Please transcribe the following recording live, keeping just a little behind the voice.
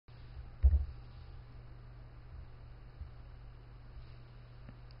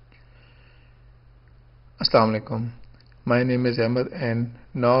Assalamu alaikum. My name is Ahmed, and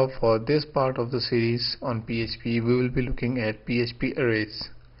now for this part of the series on PHP we will be looking at PHP arrays.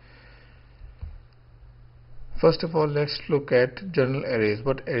 First of all, let's look at general arrays.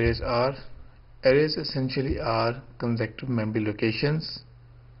 What arrays are? Arrays essentially are consecutive memory locations,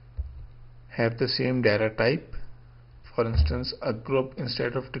 have the same data type. For instance, a group,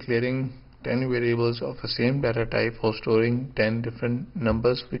 instead of declaring 10 variables of the same data type for storing 10 different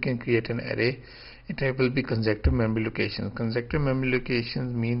numbers, we can create an array. It will be consecutive memory locations. Consecutive memory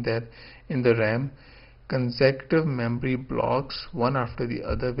locations mean that in the RAM, consecutive memory blocks, one after the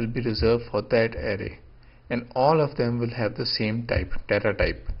other, will be reserved for that array, and all of them will have the same data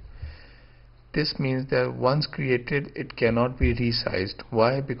type. This means that once created, it cannot be resized.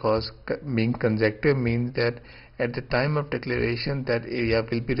 Why? Because being consecutive means that at the time of declaration, that area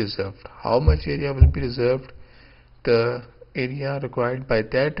will be reserved. How much area will be reserved? The area required by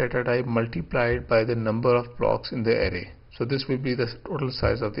that data type multiplied by the number of blocks in the array. So this will be the total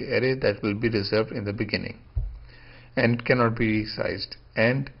size of the array that will be reserved in the beginning and cannot be resized.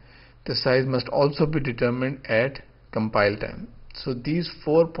 And the size must also be determined at compile time. So these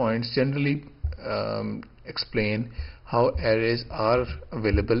 4 points generally explain how arrays are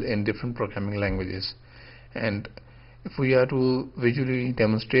available in different programming languages. And if we are to visually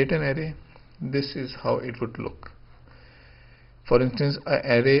demonstrate an array, this is how it would look. For instance, an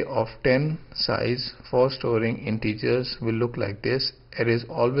array of 10 size for storing integers will look like this. Arrays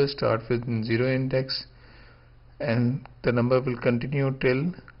always start with 0 index, and the number will continue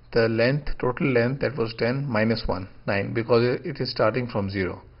till the total length, that was 10 minus 1, 9, because it is starting from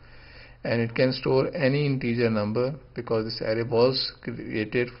 0. And it can store any integer number because this array was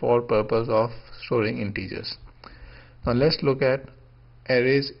created for purpose of storing integers. Now let's look at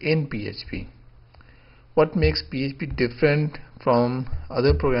arrays in PHP. What makes PHP different from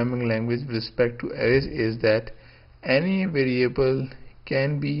other programming languages with respect to arrays is that any variable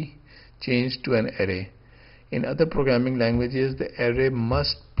can be changed to an array. In other programming languages, the array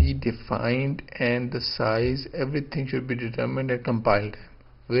must be defined and the size, everything should be determined at compile time.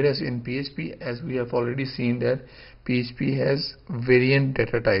 Whereas in PHP, as we have already seen, that PHP has variant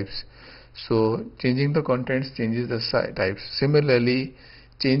data types. So changing the contents changes the types. Similarly,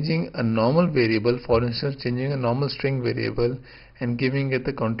 changing a normal variable, for instance changing a normal string variable and giving it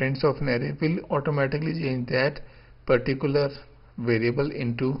the contents of an array, will automatically change that particular variable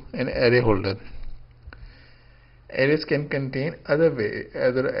into an array holder. Arrays can contain other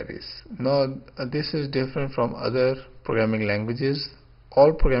arrays. Now this is different from other programming languages.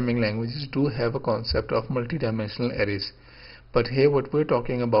 All programming languages do have a concept of multidimensional arrays, but here what we're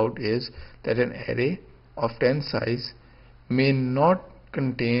talking about is that an array of 10 size may not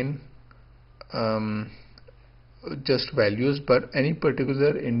contain just values, but any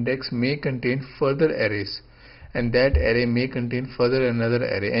particular index may contain further arrays, and that array may contain further another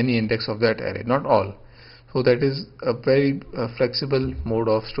array, any index of that array, not all. So that is a very flexible mode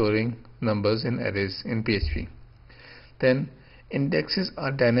of storing numbers in arrays in PHP. Then indexes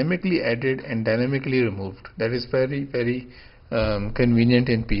are dynamically added and dynamically removed. That is very convenient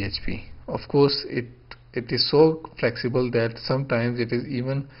in PHP. Of course, it is so flexible that sometimes it is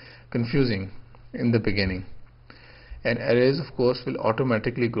even confusing in the beginning. And arrays, of course, will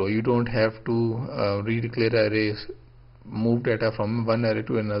automatically grow. You don't have to redeclare arrays, move data from one array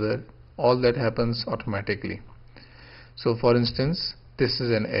to another. All that happens automatically. So for instance, this is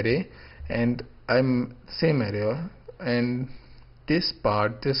an array and I'm same array, and this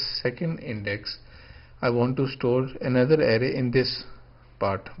part, this second index, I want to store another array in this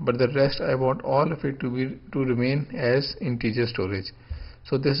part, but the rest I want all of it to remain as integer storage.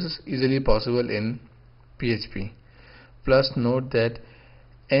 So this is easily possible in PHP. Plus note that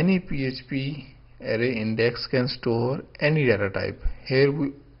any PHP array index can store any data type. Here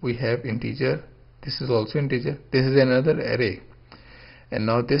we have integer, this is also integer, this is another array, and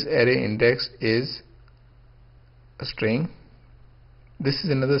now this array index is a string, this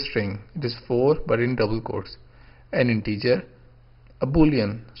is another string, it is 4 but in double quotes, an integer, a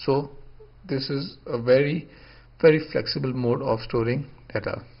boolean. So this is a very flexible mode of storing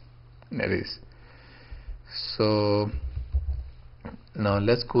data in arrays. So now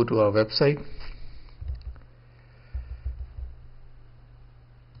let's go to our website.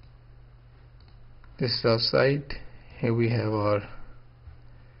 This is our site. Here we have our,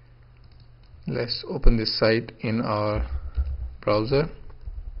 let's open this site in our browser,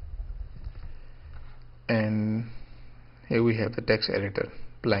 and here we have the text editor,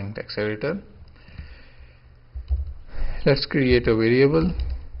 blank text editor. Let's create a variable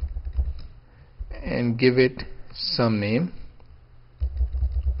and give it some name.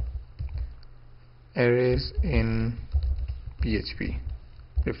 arrays in PHP.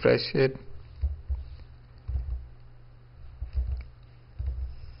 Refresh it,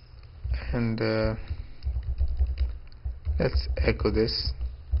 and let's echo this,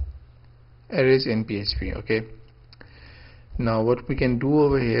 arrays in PHP. Okay, now what we can do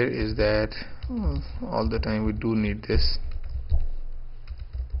over here is that all the time we do need this.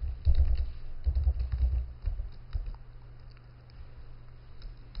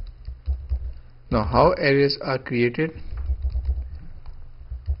 Now how arrays are created?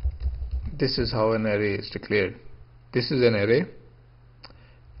 This is how an array is declared. This is an array,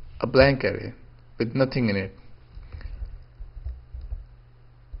 a blank array with nothing in it.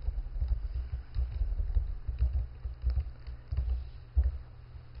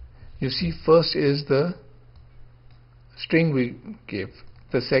 You see, first is the string we give.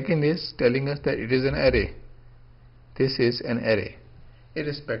 The second is telling us that it is an array. This is an array,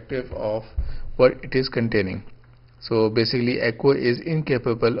 irrespective of what it is containing. So basically echo is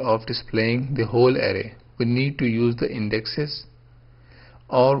incapable of displaying the whole array. We need to use the indexes,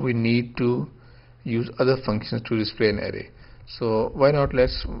 or we need to use other functions to display an array. So why not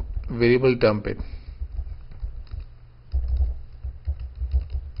let's variable dump it.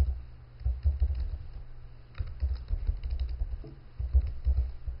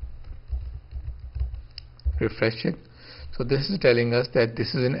 Refresh it. So this is telling us that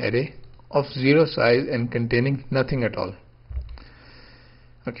this is an array of 0 size and containing nothing at all.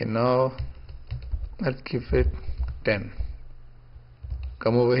 Okay, now let's give it 10.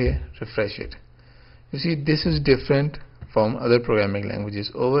 Come over here, refresh it. You see, this is different from other programming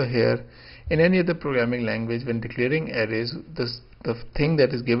languages. Over here, in any other programming language, when declaring arrays, the thing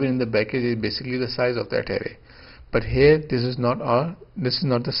that is given in the bracket is basically the size of that array. But here, this is not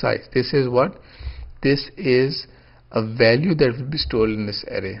the size. This is what? This is a value that will be stored in this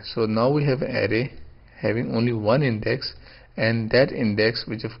array. So now we have an array having only one index, and that index,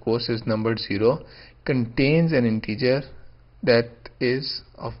 which of course is numbered 0, contains an integer that is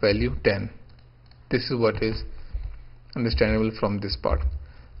of value 10. This is what is understandable from this part.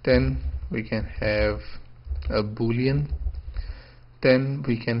 Then we can have a boolean, then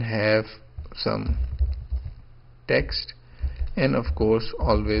we can have some text, and of course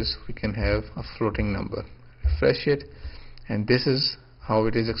always we can have a floating number. Refresh it, and this is how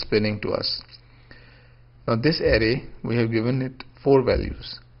it is explaining to us. Now this array, we have given it 4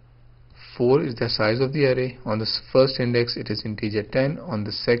 values. 4 is the size of the array. On the first index it is integer 10, on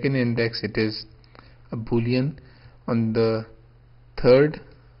the second index it is a boolean, on the third,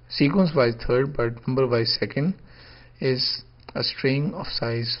 sequence wise third but number wise second, is a string of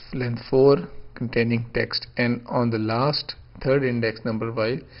size length 4 containing text, and on the last third index number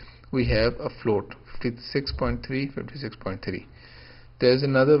wise we have a float 56.3, 56.3. There's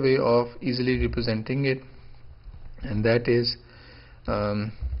another way of easily representing it, and that is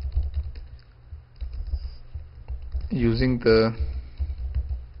using the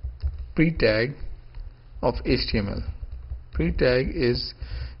pre-tag of HTML. Pre-tag is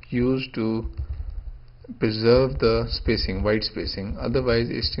used to preserve the spacing, white spacing. Otherwise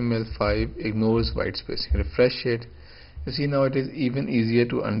HTML5 ignores white spacing. Refresh it. You see, now it is even easier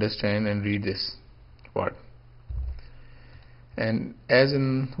to understand and read this part. And as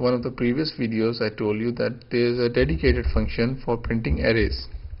in one of the previous videos, I told you that there is a dedicated function for printing arrays,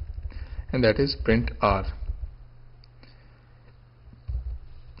 and that is print R.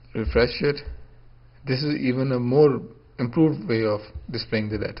 Refresh it. This is even a more improved way of displaying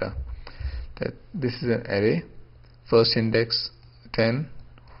the data. That this is an array, first index 10,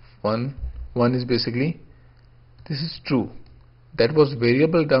 1 is basically, this is true. That was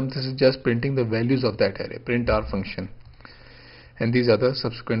variable dump. This is just printing the values of that array, print R function, and these are the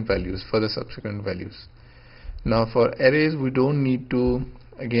subsequent values, further subsequent values. Now for arrays we don't need to,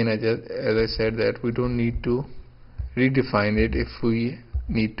 again as I said, that we don't need to redefine it if we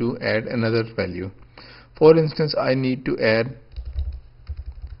need to add another value. For instance, I need to add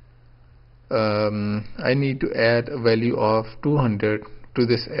a value of 200 to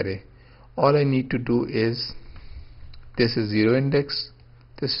this array. All I need to do is, this is 0 index,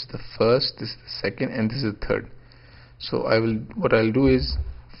 this is the first, this is the second, and this is the third. So what I'll do is,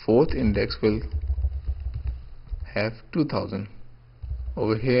 fourth index will have 2000.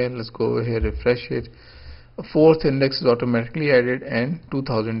 Over here, let's go over here, refresh it. A fourth index is automatically added and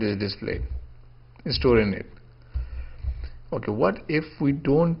 2000 is displayed, is stored in it. Okay, what if we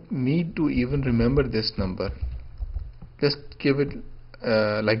don't need to even remember this number? Just give it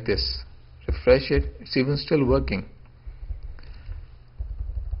like this. Refresh it, it's even still working.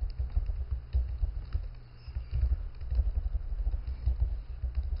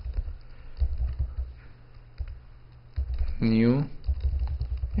 new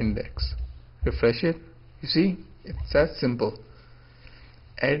index. Refresh it. You see, it's that simple.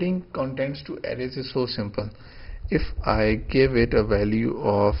 Adding contents to arrays is so simple. If I give it a value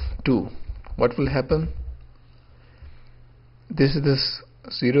of 2, what will happen? This is this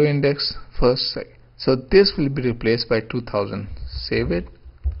 0 index first, so this will be replaced by 2000. Save it,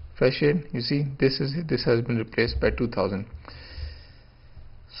 refresh it. You see, this has been replaced by 2000.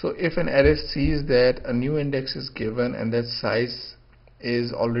 So if an array sees that a new index is given and that size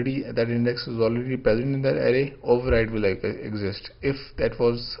is already, that index is already present in that array, override will exist. If that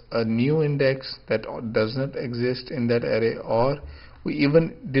was a new index that does not exist in that array, or we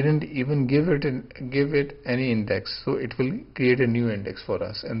didn't even give it any index, so it will create a new index for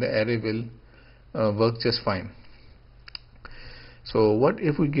us and the array will work just fine. So what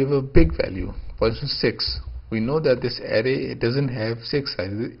if we give a big value, for instance 6? We know that this array, it doesn't have 6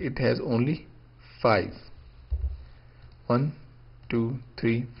 sizes, it has only 5. 1, 2,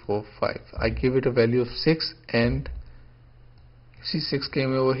 3, 4, 5. I give it a value of 6 and you see 6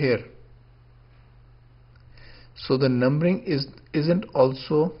 came over here. So the numbering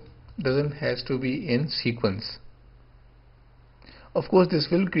doesn't has to be in sequence. Of course this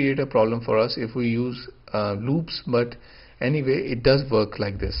will create a problem for us if we use loops, but anyway it does work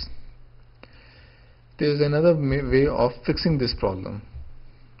like this. There is another way of fixing this problem.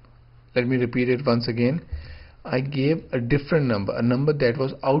 Let me repeat it once again. I gave a different number, a number that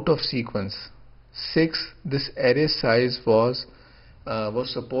was out of sequence. 6, this array size was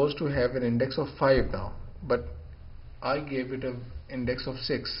supposed to have an index of 5 now, but I gave it an index of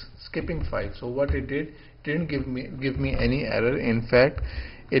 6, skipping 5. So what it didn't give me any error. In fact,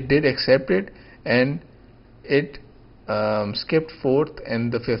 it did accept it and it skipped 4th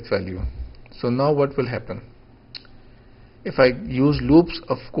and the 5th value. So now what will happen? If I use loops,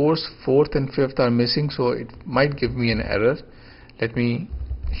 of course 4th and 5th are missing, so it might give me an error. Let me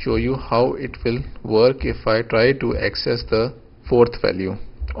show you how it will work if I try to access the 4th value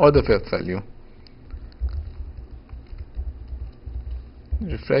or the 5th value.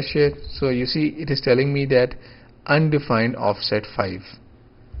 Refresh it. So you see it is telling me that undefined offset 5.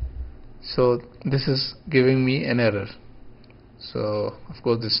 So this is giving me an error. So of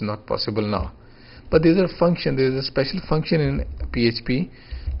course this is not possible now. But there is a special function in PHP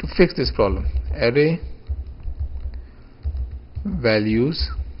to fix this problem. Array values,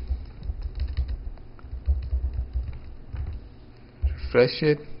 refresh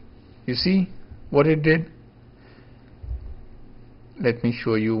it. You see what it did? Let me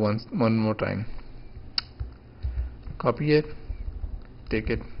show you one more time. Copy it, take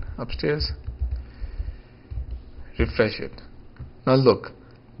it upstairs, refresh it. Now look,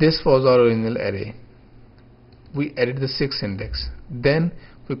 this was our original array. We added the 6th index. Then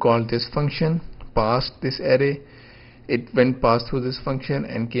we called this function, passed this array. It went passed through this function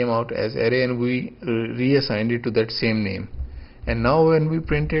and came out as array, and we reassigned it to that same name. And now when we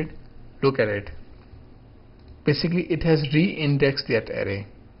print it, look at it. Basically it has re-indexed that array.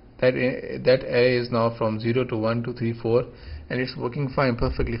 That array is now from 0 to 1, 2, 3, 4, and it's working fine,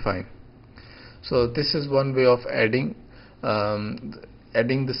 perfectly fine. So this is one way of adding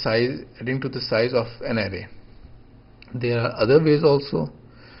to the size of an array. There are other ways also.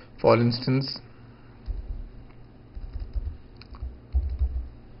 For instance,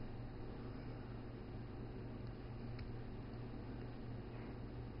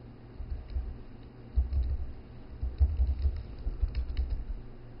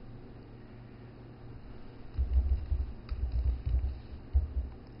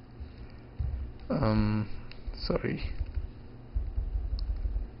 sorry.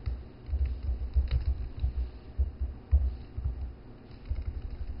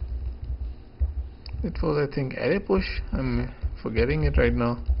 It was, I think, array push. I'm forgetting it right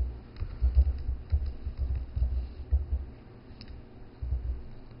now.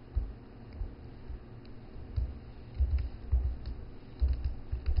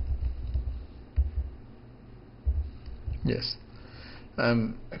 Yes,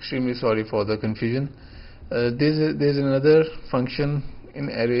 I'm extremely sorry for the confusion. There's another function in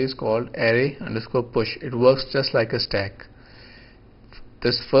arrays called array_push. It works just like a stack.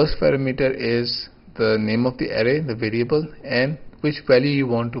 This first parameter is the name of the array, the variable, and which value you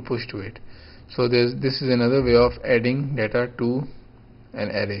want to push to it. So this is another way of adding data to an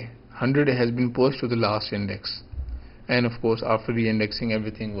array. 100 has been pushed to the last index, and of course after re-indexing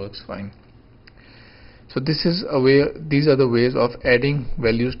everything works fine. So this is a way. These are the ways of adding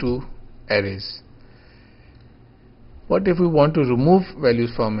values to arrays. What if we want to remove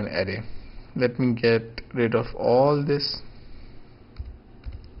values from an array? Let me get rid of all this.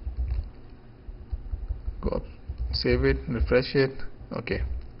 Go up, save it, refresh it. Okay,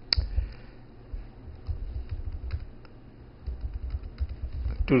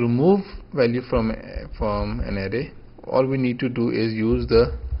 to remove value from an array, all we need to do is use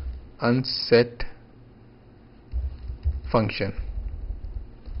the unset function.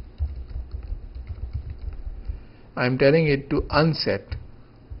 I am telling it to unset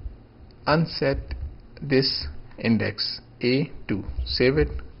this index A2. Save it.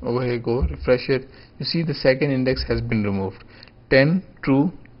 Over here, go refresh it. You see the second index has been removed. 10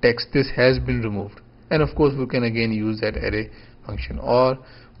 true text, this has been removed. And of course we can again use that array function, or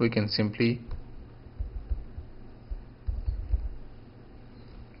we can simply,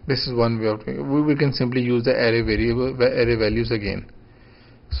 this is one way of we can simply use the array variable, array values again.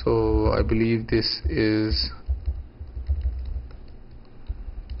 So I believe this is,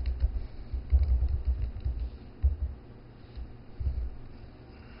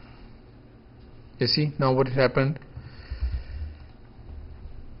 you see now what happened.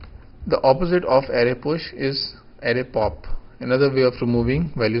 The opposite of array push is array pop, another way of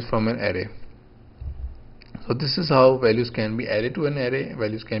removing values from an array. So this is how values can be added to an array,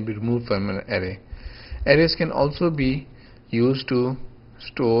 values can be removed from an array. Arrays can also be used to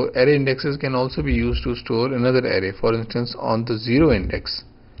store, array indexes can also be used to store another array. For instance, on the 0 index,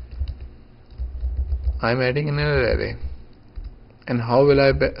 I am adding another array. And how will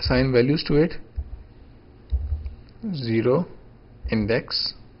I assign values to it? 0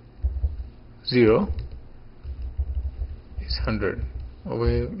 index 0 is 100. Over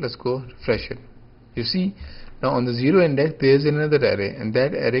here, let's go refresh it. You see now on the 0 index there is another array, and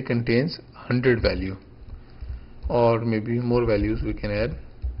that array contains 100 value, or maybe more values we can add.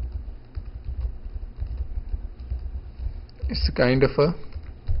 It's a kind of a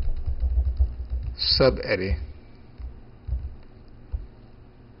sub array.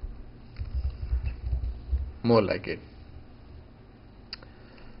 More like it.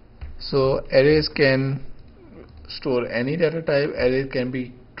 So arrays can store any data type. Array can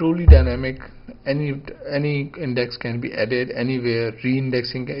be truly dynamic. Any index can be added anywhere.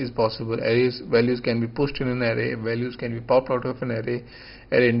 Reindexing is possible. Arrays values can be pushed in an array. Values can be popped out of an array.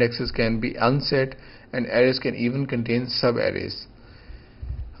 Array indexes can be unset, and arrays can even contain sub arrays.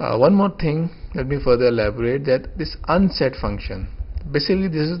 One more thing, let me further elaborate that this unset function, basically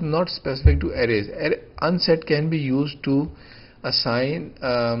this is not specific to arrays. Unset can be used to assign,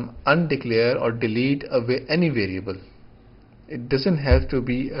 undeclare or delete any variable. It doesn't have to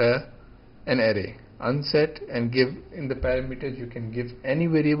be an array. Unset and give in the parameters, you can give any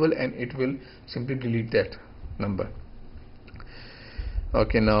variable and it will simply delete that number.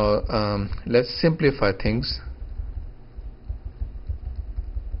 Okay, now let's simplify things.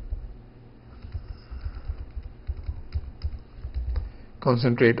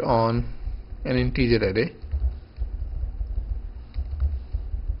 Concentrate on an integer array.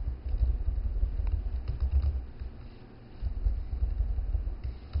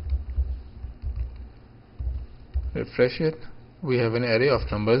 Refresh it. We have an array of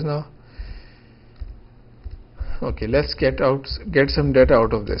numbers now. Okay, let's get some data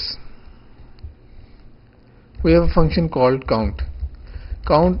out of this. We have a function called count.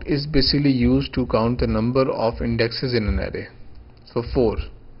 Count is basically used to count the number of indexes in an array. So 4,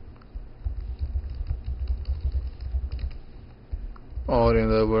 or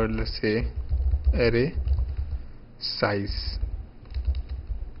in other words, let's say array size.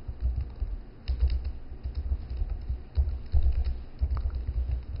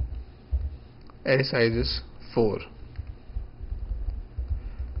 Array size is 4.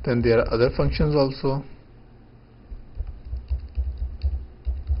 Then there are other functions also.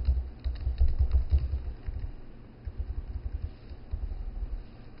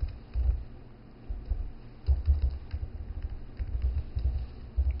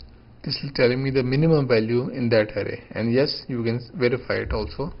 This is telling me the minimum value in that array, and yes, you can verify it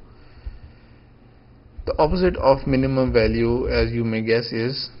also. The opposite of minimum value, as you may guess,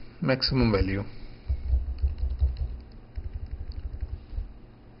 is maximum value.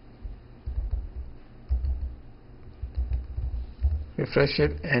 Refresh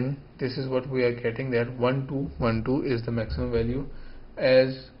it, and this is what we are getting, that 1212 is the maximum value,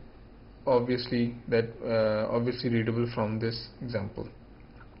 as obviously readable from this example.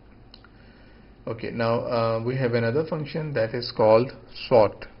 Okay, now we have another function that is called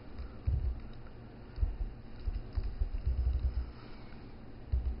sort.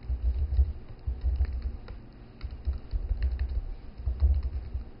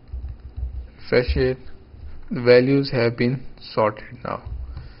 Refresh it. The values have been sorted now.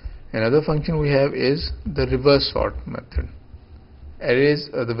 Another function we have is the reverse sort method. Arrays,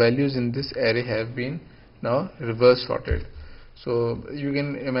 the values in this array have been now reverse sorted. So you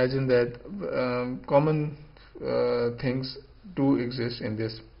can imagine that common things do exist in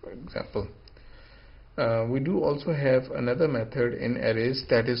this example. We do also have another method in arrays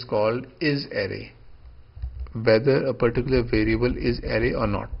that is called isArray, whether a particular variable is array or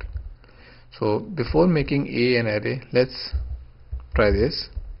not. So before making A an array, let's try this.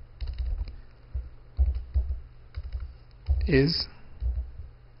 Is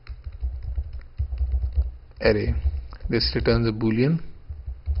array. This returns a boolean.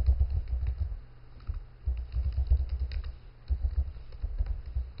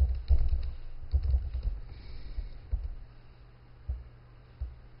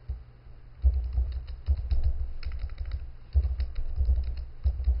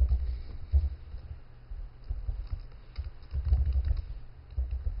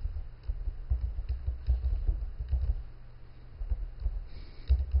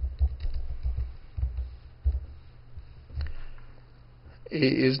 A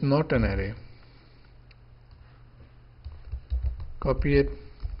is not an array. Copy it,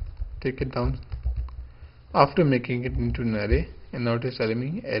 take it down after making it into an array, and now it is telling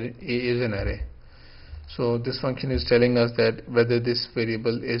me A is an array. So this function is telling us that whether this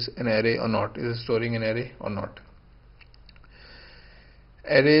variable is an array or not, is storing an array or not.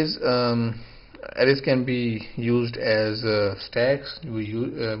 Arrays can be used as stacks.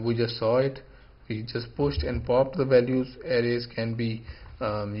 We just saw it. We just pushed and popped the values. Arrays can be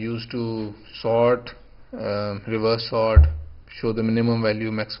used to sort, reverse sort, show the minimum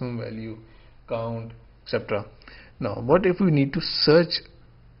value, maximum value, count, etc. Now what if we need to search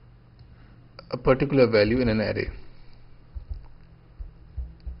a particular value in an array?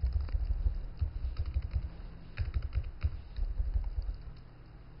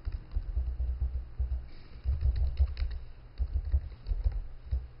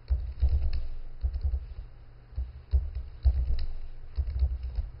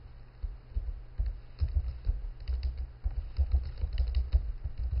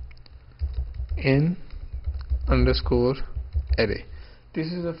 In underscore array.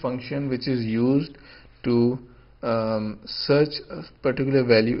 This is a function which is used to search a particular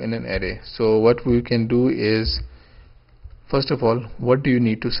value in an array. So what we can do is, first of all, what do you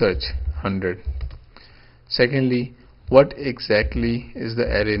need to search? 100. Secondly, what exactly is the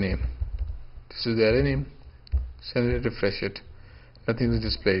array name? This is the array name. Send it, refresh it. Nothing is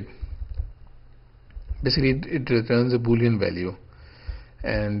displayed. Basically it returns a boolean value,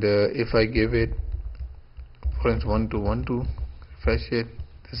 and if I give it, for instance, 1212, refresh it,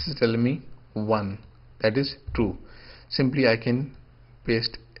 this is telling me 1, that is true. Simply I can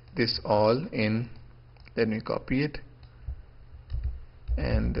paste this all in. Let me copy it,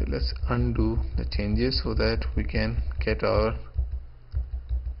 and let's undo the changes so that we can get our,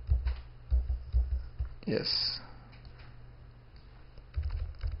 yes.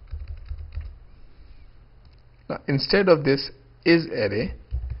 Now instead of this isArray,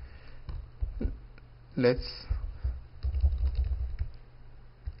 let's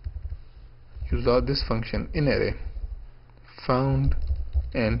use out this function in array, found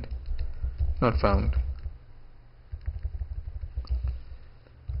and not found.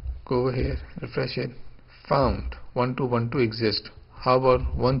 Go over here, refresh it, found 1212 exists. How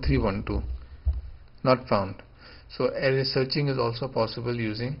about 1312? Not found. So array searching is also possible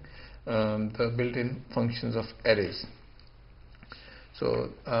using the built-in functions of arrays. So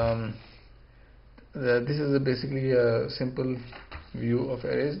this is basically a simple view of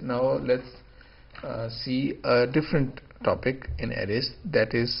arrays. Now let's see a different topic in arrays,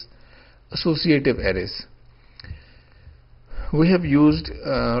 that is associative arrays. We have used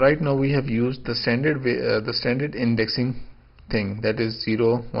right now we have used the standard indexing thing, that is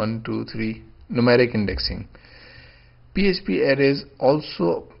 0, 1, 2, 3 numeric indexing. PHP arrays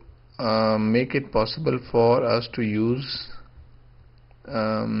also make it possible for us to use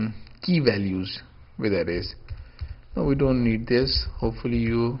key values with arrays. Now we don't need this. Hopefully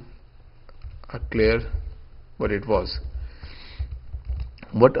you are clear what it was.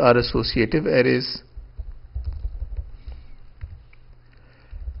 What are associative arrays?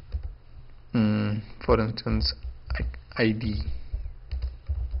 For instance, ID.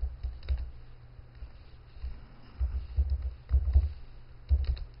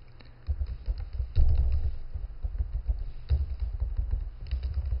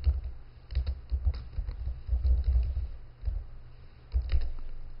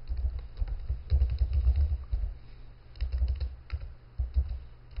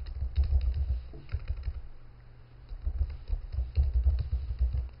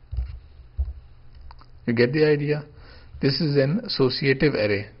 You get the idea? This is an associative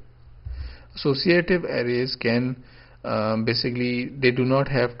array. Associative arrays can basically, they do not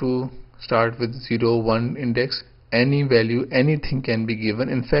have to start with 0 1 index. Any value, anything can be given.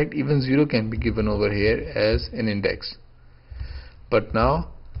 In fact, even 0 can be given over here as an index. But now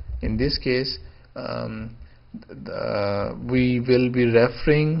in this case, we will be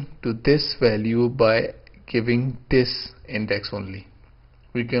referring to this value by giving this index only.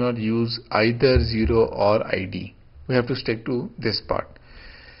 We cannot use either 0 or id. We have to stick to this part.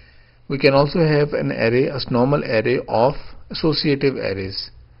 We can also have an array, a normal array of associative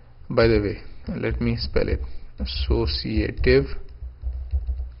arrays. By the way, let me spell it. Associative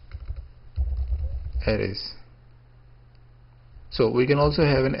arrays. So we can also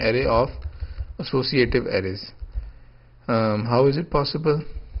have an array of associative arrays. How is it possible?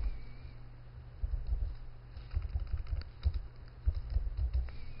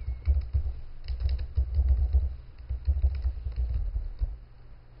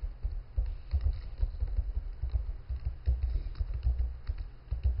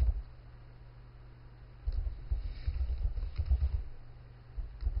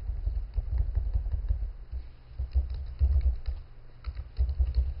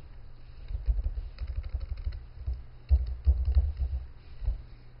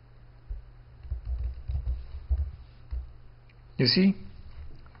 You see,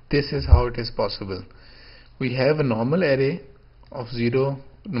 this is how it is possible. We have a normal array of 0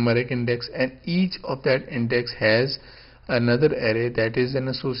 numeric index, and each of that index has another array that is an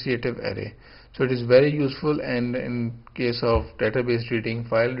associative array. So it is very useful, and in case of database reading,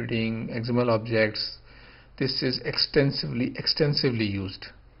 file reading, XML objects, this is extensively used,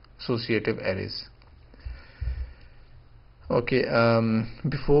 associative arrays. Okay,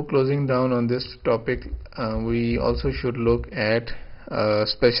 before closing down on this topic, we also should look at a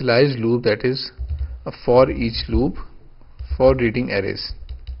specialized loop, that is a for each loop for reading arrays.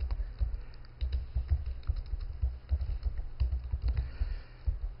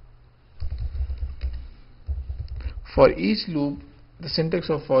 For each loop, the syntax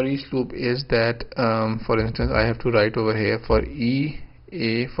of for each loop is that, for instance, I have to write over here for each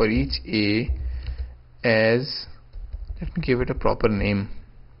a as, let me give it a proper name,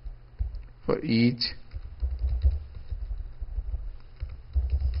 for each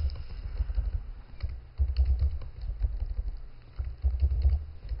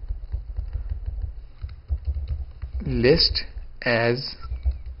list as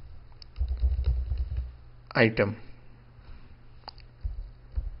item,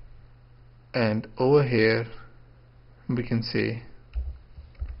 and over here we can say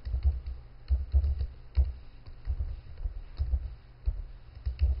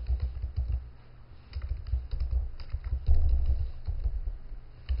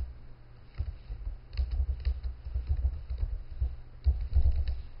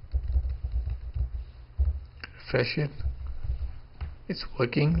refresh it. It's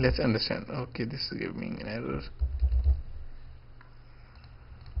working. Let's understand. Okay, this is giving me an error.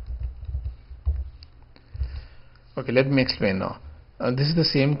 Okay, let me explain now. This is the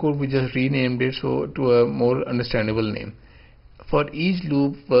same code, we just renamed it so to a more understandable name. For each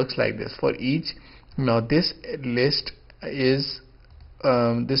loop works like this. For each, now this list is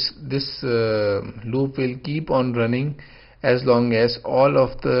this loop will keep on running as long as all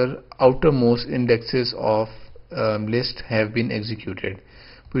of the outermost indexes of list have been executed.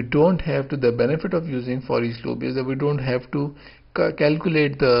 We don't have to, the benefit of using for each loop is that we don't have to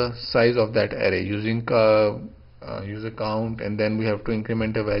calculate the size of that array using user count, and then we have to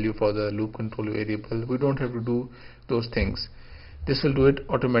increment a value for the loop control variable. We don't have to do those things. This will do it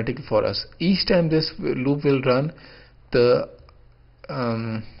automatically for us. Each time this loop will run, the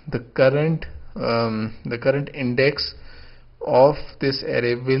current index of this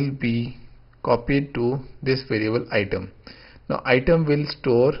array will be copied to this variable item. Now item will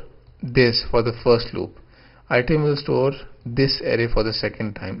store this for the first loop, item will store this array for the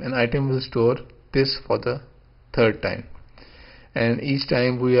second time, and item will store this for the third time, and each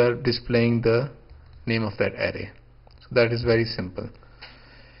time we are displaying the name of that array. So that is very simple.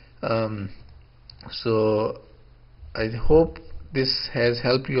 So I hope this has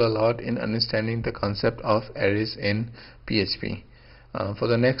helped you a lot in understanding the concept of arrays in PHP. For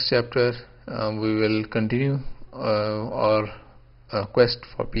the next chapter, we will continue our quest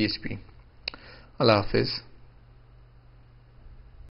for PHP. Allah Hafiz.